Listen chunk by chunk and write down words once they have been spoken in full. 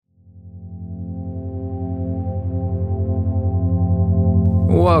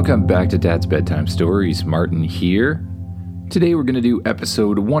Welcome back to Dad's Bedtime Stories. Martin here. Today we're going to do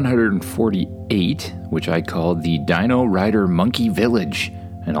episode 148, which I call the Dino Rider Monkey Village,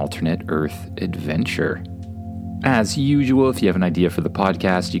 an alternate Earth adventure. As usual, if you have an idea for the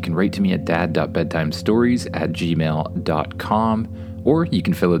podcast, you can write to me at dad.bedtimestories@gmail.com, or you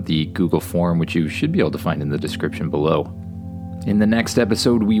can fill out the Google form, which you should be able to find in the description below. In the next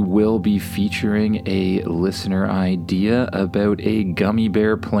episode, we will be featuring a listener idea about a gummy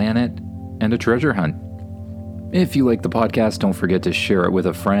bear planet and a treasure hunt. If you like the podcast, don't forget to share it with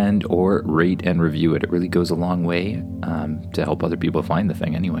a friend or rate and review it. It really goes a long way to help other people find the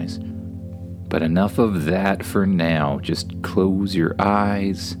thing anyways. But enough of that for now. Just close your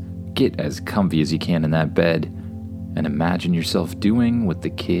eyes, get as comfy as you can in that bed, and imagine yourself doing what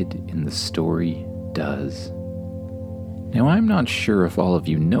the kid in the story does. Now, I'm not sure if all of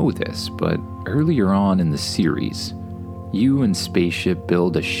you know this, but earlier on in the series, you and Spaceship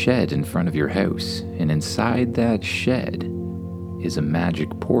build a shed in front of your house, and inside that shed is a magic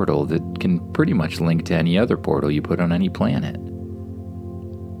portal that can pretty much link to any other portal you put on any planet.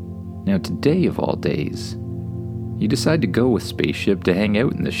 Now, today of all days, you decide to go with Spaceship to hang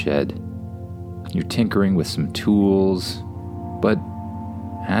out in the shed. You're tinkering with some tools, but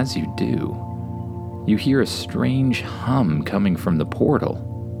as you do, you hear a strange hum coming from the portal.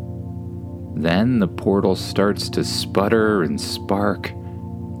 Then the portal starts to sputter and spark,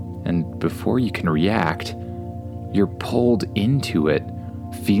 and before you can react, you're pulled into it,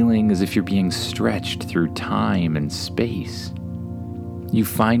 feeling as if you're being stretched through time and space. You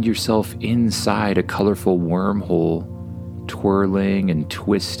find yourself inside a colorful wormhole, twirling and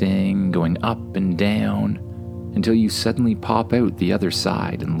twisting, going up and down, until you suddenly pop out the other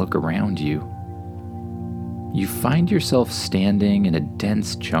side and look around you. You find yourself standing in a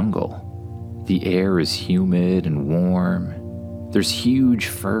dense jungle. The air is humid and warm. There's huge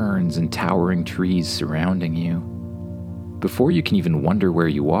ferns and towering trees surrounding you. Before you can even wonder where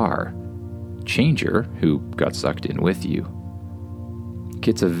you are, Changer, who got sucked in with you,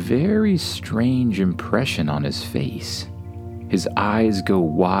 gets a very strange impression on his face. His eyes go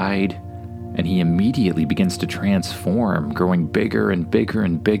wide, and he immediately begins to transform, growing bigger and bigger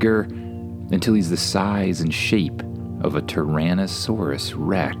and bigger, until he's the size and shape of a Tyrannosaurus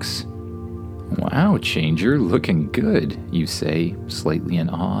Rex. "Wow, Changer, looking good," you say, slightly in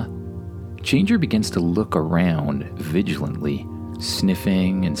awe. Changer begins to look around vigilantly,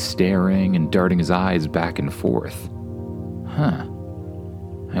 sniffing and staring and darting his eyes back and forth. "Huh.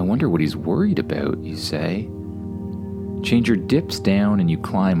 I wonder what he's worried about," you say. Changer dips down and you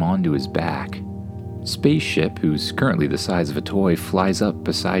climb onto his back. Spaceship, who's currently the size of a toy, flies up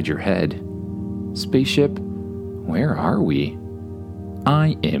beside your head. "Spaceship, where are we?"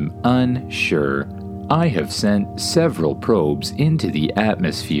 "I am unsure. I have sent several probes into the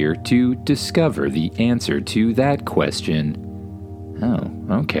atmosphere to discover the answer to that question." "Oh,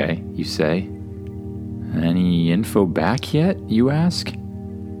 okay," you say. "Any info back yet?" you ask.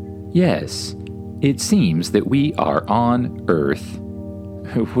 "Yes, it seems that we are on Earth."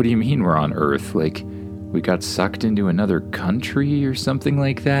 "What do you mean we're on Earth? Like, we got sucked into another country or something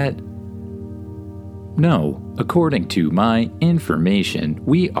like that?" "No, according to my information,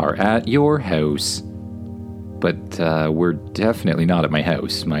 we are at your house." "But we're definitely not at my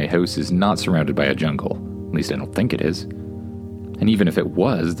house. My house is not surrounded by a jungle. At least I don't think it is. And even if it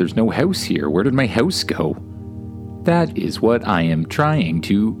was, there's no house here. Where did my house go?" "That is what I am trying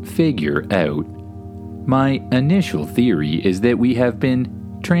to figure out. My initial theory is that we have been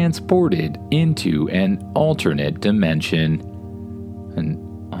transported into an alternate dimension." "An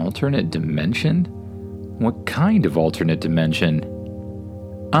alternate dimension? What kind of alternate dimension?"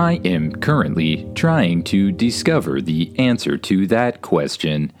 "I am currently trying to discover the answer to that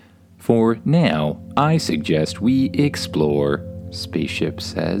question. For now, I suggest we explore," Spaceship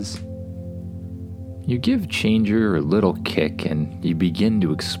says. You give Changer a little kick and you begin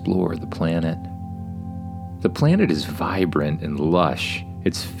to explore the planet. The planet is vibrant and lush.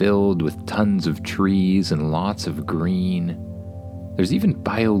 It's filled with tons of trees and lots of green. There's even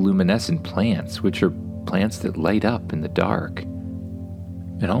bioluminescent plants, which are plants that light up in the dark.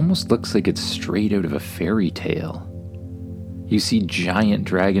 It almost looks like it's straight out of a fairy tale. You see giant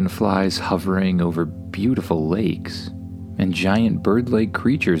dragonflies hovering over beautiful lakes, and giant bird-like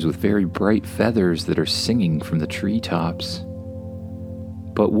creatures with very bright feathers that are singing from the treetops.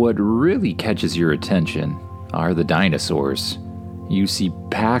 But what really catches your attention are the dinosaurs. You see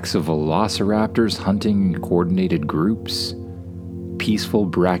packs of velociraptors hunting in coordinated groups, peaceful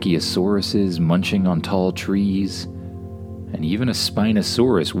brachiosauruses munching on tall trees, and even a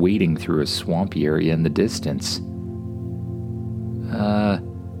Spinosaurus wading through a swampy area in the distance.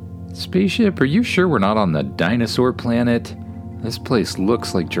 Spaceship, are you sure we're not on the Dinosaur planet? This place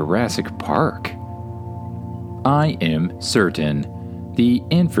looks like Jurassic Park. I am certain. The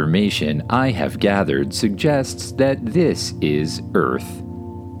information I have gathered suggests that this is Earth.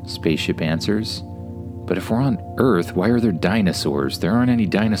 Spaceship answers. But if we're on Earth, why are there dinosaurs? There aren't any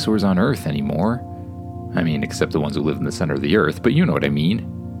dinosaurs on Earth anymore. I mean, except the ones who live in the center of the Earth, but you know what I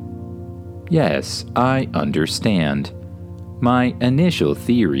mean. Yes, I understand. My initial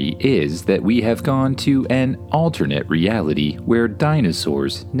theory is that we have gone to an alternate reality where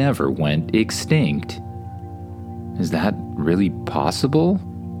dinosaurs never went extinct. Is that really possible?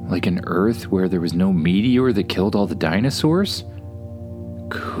 Like an Earth where there was no meteor that killed all the dinosaurs?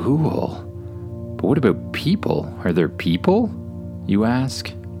 Cool. But what about people? Are there people? You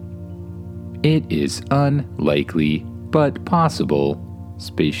ask. It is unlikely, but possible,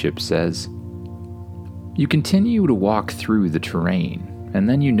 Spaceship says. You continue to walk through the terrain, and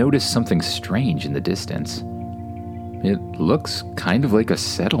then you notice something strange in the distance. It looks kind of like a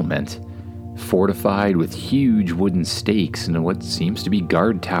settlement, fortified with huge wooden stakes and what seems to be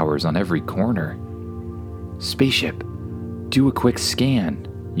guard towers on every corner. Spaceship, do a quick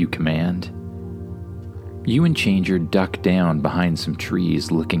scan, you command. You and Changer duck down behind some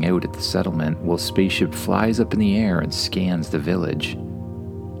trees looking out at the settlement while Spaceship flies up in the air and scans the village.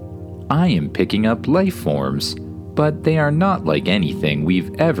 I am picking up life forms, but they are not like anything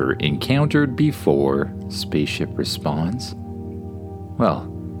we've ever encountered before, Spaceship responds. Well,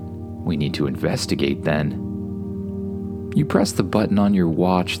 we need to investigate then. You press the button on your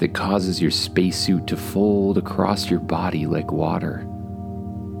watch that causes your spacesuit to fold across your body like water.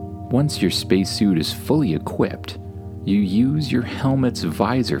 Once your spacesuit is fully equipped, you use your helmet's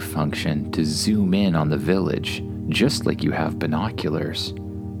visor function to zoom in on the village, just like you have binoculars.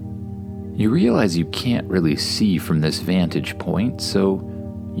 You realize you can't really see from this vantage point, so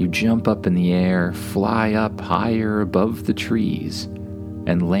you jump up in the air, fly up higher above the trees,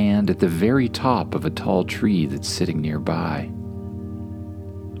 and land at the very top of a tall tree that's sitting nearby.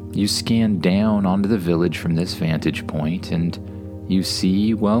 You scan down onto the village from this vantage point, and you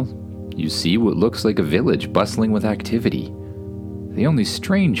see what looks like a village bustling with activity. The only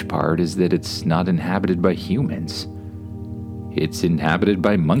strange part is that it's not inhabited by humans. It's inhabited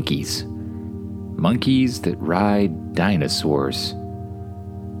by monkeys. Monkeys that ride dinosaurs.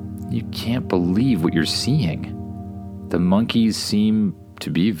 You can't believe what you're seeing. The monkeys seem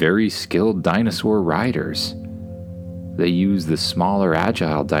to be very skilled dinosaur riders. They use the smaller,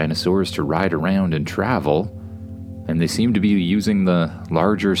 agile dinosaurs to ride around and travel, and they seem to be using the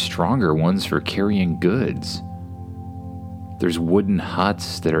larger, stronger ones for carrying goods. There's wooden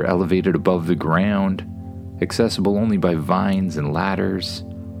huts that are elevated above the ground, accessible only by vines and ladders,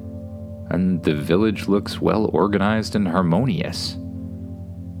 and the village looks well organized and harmonious.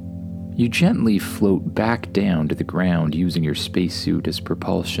 You gently float back down to the ground using your spacesuit as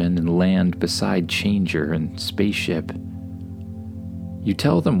propulsion and land beside Changer and Spaceship. You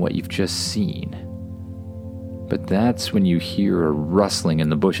tell them what you've just seen. But that's when you hear a rustling in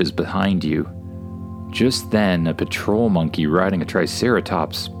the bushes behind you. Just then, a patrol monkey riding a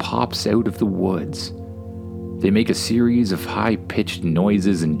triceratops pops out of the woods. They make a series of high-pitched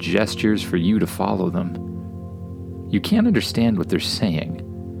noises and gestures for you to follow them. You can't understand what they're saying,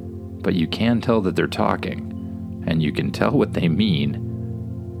 but you can tell that they're talking, and you can tell what they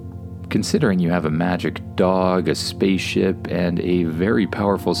mean. Considering you have a magic dog, a spaceship, and a very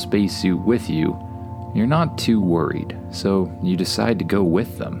powerful spacesuit with you, you're not too worried, so you decide to go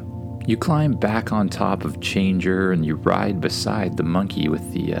with them. You climb back on top of Changer and you ride beside the monkey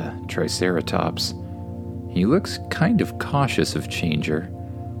with the triceratops. He looks kind of cautious of Changer,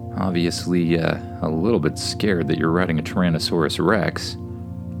 obviously a little bit scared that you're riding a Tyrannosaurus Rex.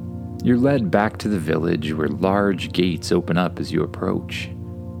 You're led back to the village where large gates open up as you approach.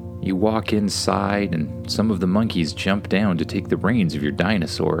 You walk inside and some of the monkeys jump down to take the reins of your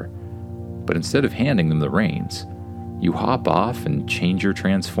dinosaur. But instead of handing them the reins, you hop off and Changer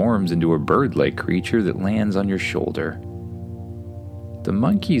transforms into a bird-like creature that lands on your shoulder. The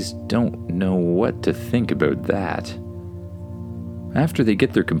monkeys don't know what to think about that. After they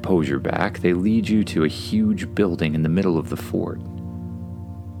get their composure back, they lead you to a huge building in the middle of the fort.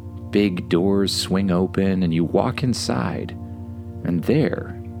 Big doors swing open and you walk inside, and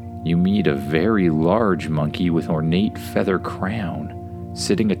there you meet a very large monkey with ornate feather crown,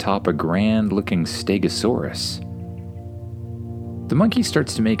 sitting atop a grand-looking stegosaurus. The monkey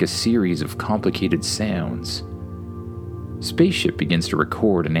starts to make a series of complicated sounds. Spaceship begins to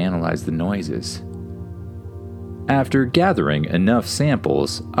record and analyze the noises. After gathering enough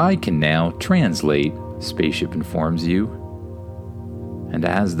samples, I can now translate, Spaceship informs you. and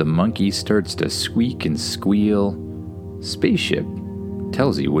as the monkey starts to squeak and squeal, Spaceship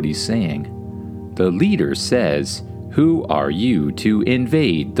tells you what he's saying. The leader says, "Who are you to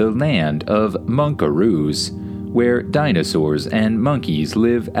invade the land of Monkaroos, where dinosaurs and monkeys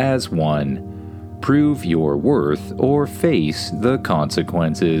live as one? Prove your worth or face the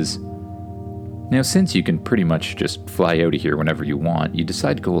consequences." Now, since you can pretty much just fly out of here whenever you want, you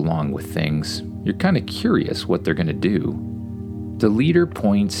decide to go along with things. You're kind of curious what they're going to do. The leader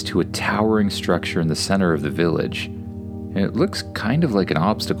points to a towering structure in the center of the village. It looks kind of like an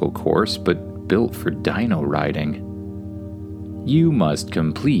obstacle course, but built for dino riding. "You must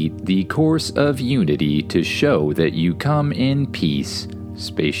complete the course of unity to show that you come in peace,"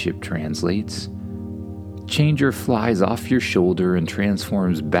 Spaceship translates. Changer flies off your shoulder and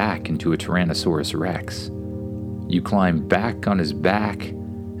transforms back into a Tyrannosaurus Rex. You climb back on his back,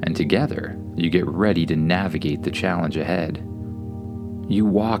 and together, you get ready to navigate the challenge ahead. You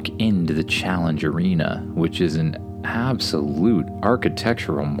walk into the challenge arena, which is an absolute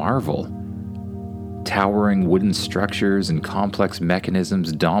architectural marvel. Towering wooden structures and complex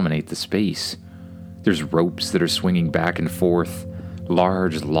mechanisms dominate the space. There's ropes that are swinging back and forth,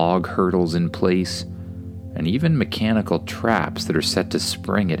 large log hurdles in place, and even mechanical traps that are set to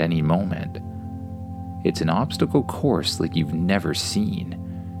spring at any moment. It's an obstacle course like you've never seen,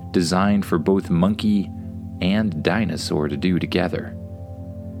 designed for both monkey and dinosaur to do together.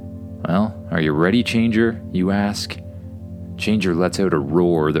 "Well, are you ready, Changer?" you ask. Changer lets out a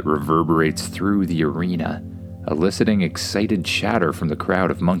roar that reverberates through the arena, eliciting excited chatter from the crowd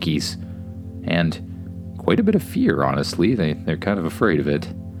of monkeys. And quite a bit of fear, honestly. They're kind of afraid of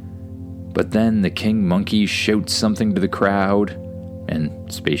it. But then the king monkey shouts something to the crowd, and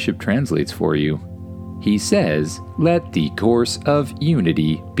Spaceship translates for you. He says, "Let the course of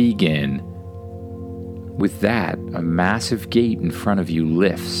unity begin." With that, a massive gate in front of you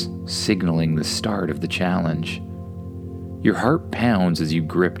lifts, signaling the start of the challenge. Your heart pounds as you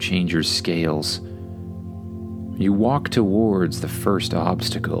grip Changer's scales. You walk towards the first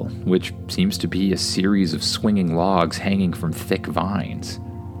obstacle, which seems to be a series of swinging logs hanging from thick vines.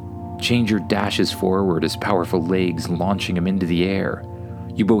 Changer dashes forward, his powerful legs launching him into the air.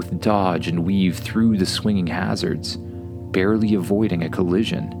 You both dodge and weave through the swinging hazards, barely avoiding a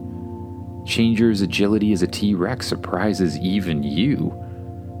collision. Changer's agility as a T-Rex surprises even you.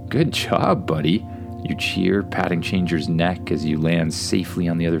 "Good job, buddy," you cheer, patting Changer's neck as you land safely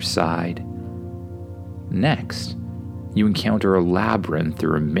on the other side. Next, you encounter a labyrinth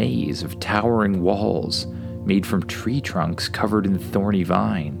or a maze of towering walls made from tree trunks covered in thorny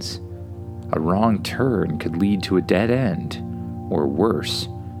vines. A wrong turn could lead to a dead end, or worse,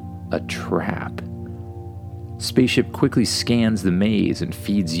 a trap. Spaceship quickly scans the maze and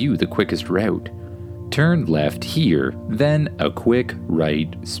feeds you the quickest route. "Turn left here, then a quick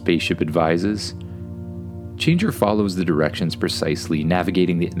right," Spaceship advises. Changer follows the directions precisely,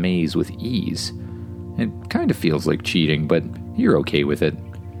 navigating the maze with ease. It kind of feels like cheating, but you're okay with it.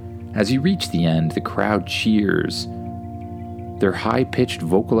 As you reach the end, the crowd cheers. Their high-pitched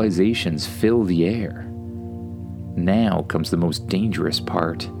vocalizations fill the air. Now comes the most dangerous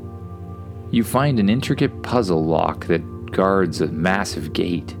part. You find an intricate puzzle lock that guards a massive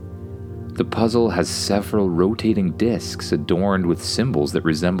gate. The puzzle has several rotating discs adorned with symbols that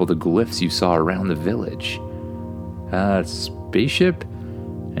resemble the glyphs you saw around the village. Spaceship?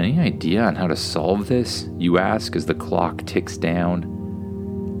 Any idea on how to solve this? You ask as the clock ticks down.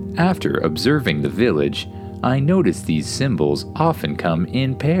 "After observing the village, I noticed these symbols often come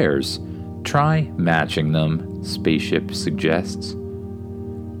in pairs. Try matching them," Spaceship suggests.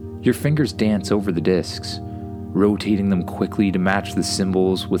 Your fingers dance over the discs, rotating them quickly to match the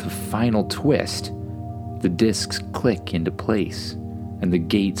symbols with a final twist. The discs click into place, and the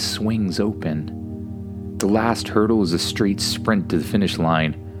gate swings open. The last hurdle is a straight sprint to the finish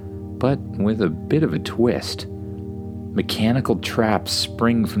line, but with a bit of a twist. Mechanical traps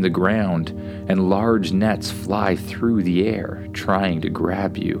spring from the ground, and large nets fly through the air, trying to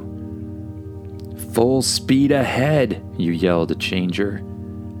grab you. "Full speed ahead," you yell to Changer.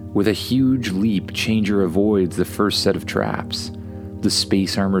 With a huge leap, Changer avoids the first set of traps. The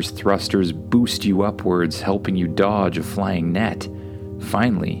space armor's thrusters boost you upwards, helping you dodge a flying net.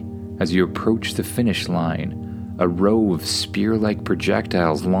 Finally, as you approach the finish line, a row of spear-like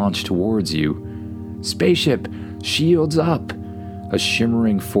projectiles launch towards you. "Spaceship, shields up!" A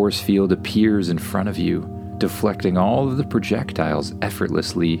shimmering force field appears in front of you, deflecting all of the projectiles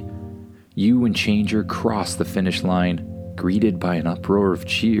effortlessly. You and Changer cross the finish line, greeted by an uproar of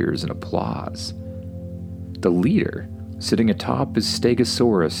cheers and applause. The leader, sitting atop his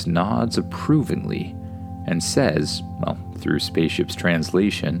Stegosaurus, nods approvingly and says, through Spaceship's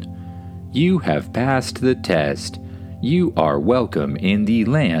translation. "You have passed the test. You are welcome in the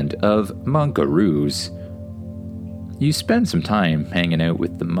land of Monkaroos." You spend some time hanging out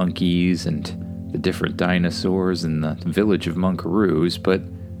with the monkeys and the different dinosaurs in the village of Monkaroos, but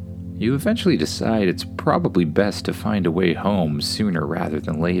you eventually decide it's probably best to find a way home sooner rather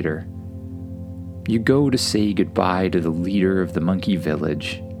than later. You go to say goodbye to the leader of the monkey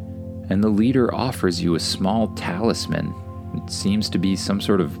village, and the leader offers you a small talisman. It seems to be some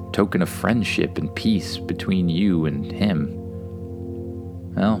sort of token of friendship and peace between you and him.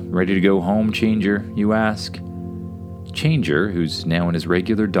 "Well, ready to go home, Changer?" you ask. Changer, who's now in his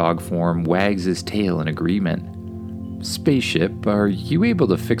regular dog form, wags his tail in agreement. "Spaceship, are you able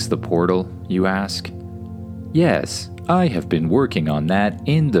to fix the portal?" you ask. "Yes, I have been working on that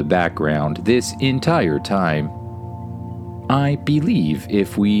in the background this entire time. I believe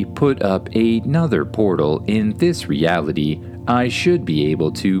if we put up another portal in this reality, I should be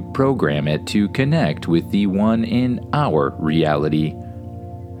able to program it to connect with the one in our reality."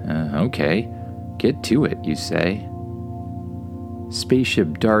 Okay, get to it, you say.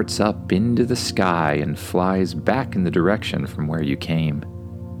 Spaceship darts up into the sky and flies back in the direction from where you came.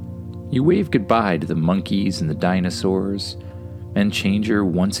 You wave goodbye to the monkeys and the dinosaurs, and Changer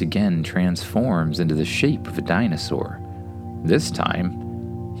once again transforms into the shape of a dinosaur. This time,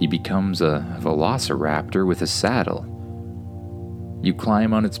 he becomes a velociraptor with a saddle. You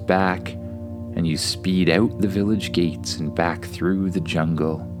climb on its back, and you speed out the village gates and back through the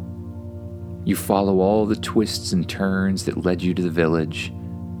jungle. You follow all the twists and turns that led you to the village,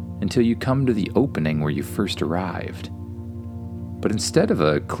 until you come to the opening where you first arrived. But instead of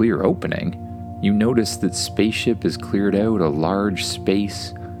a clear opening, you notice that Spaceship has cleared out a large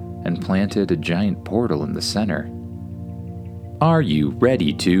space and planted a giant portal in the center. "Are you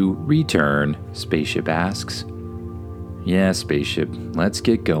ready to return?" Spaceship asks. "Yeah, Spaceship, let's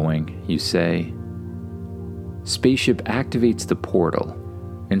get going," you say. Spaceship activates the portal.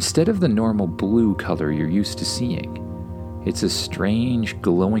 Instead of the normal blue color you're used to seeing, it's a strange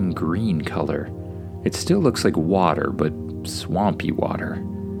glowing green color. It still looks like water, but swampy water.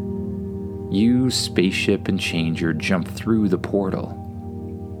 You, Spaceship, and Changer jump through the portal.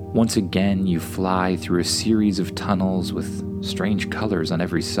 Once again, you fly through a series of tunnels with strange colors on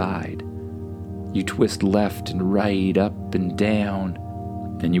every side. You twist left and right, up and down,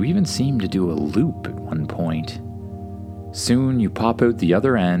 and you even seem to do a loop at one point. Soon you pop out the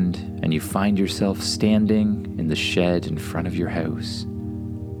other end, and you find yourself standing in the shed in front of your house.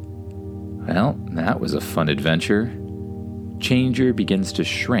 Well, that was a fun adventure. Changer begins to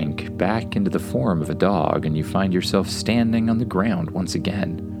shrink back into the form of a dog, and you find yourself standing on the ground once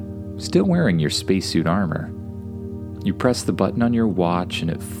again, still wearing your spacesuit armor. You press the button on your watch, and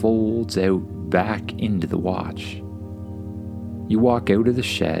it folds out back into the watch. You walk out of the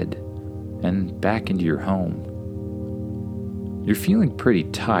shed and back into your home. You're feeling pretty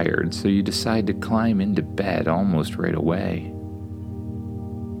tired, so you decide to climb into bed almost right away.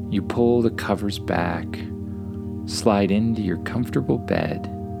 You pull the covers back, slide into your comfortable bed,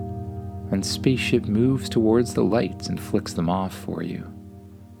 and Spaceship moves towards the lights and flicks them off for you.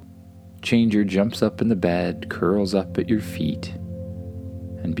 Changer jumps up in the bed, curls up at your feet,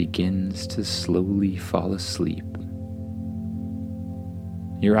 and begins to slowly fall asleep.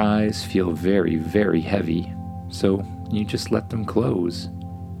 Your eyes feel very, very heavy, so you just let them close.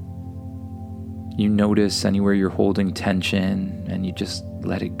 You notice anywhere you're holding tension, and you just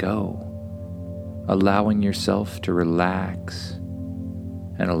let it go, allowing yourself to relax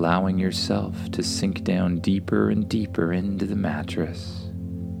and allowing yourself to sink down deeper and deeper into the mattress.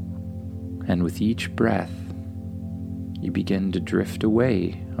 And with each breath, you begin to drift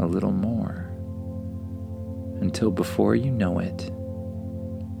away a little more, until before you know it,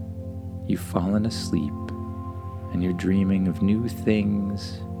 you've fallen asleep and you're dreaming of new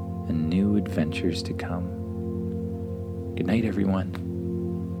things and new adventures to come. Good night, everyone.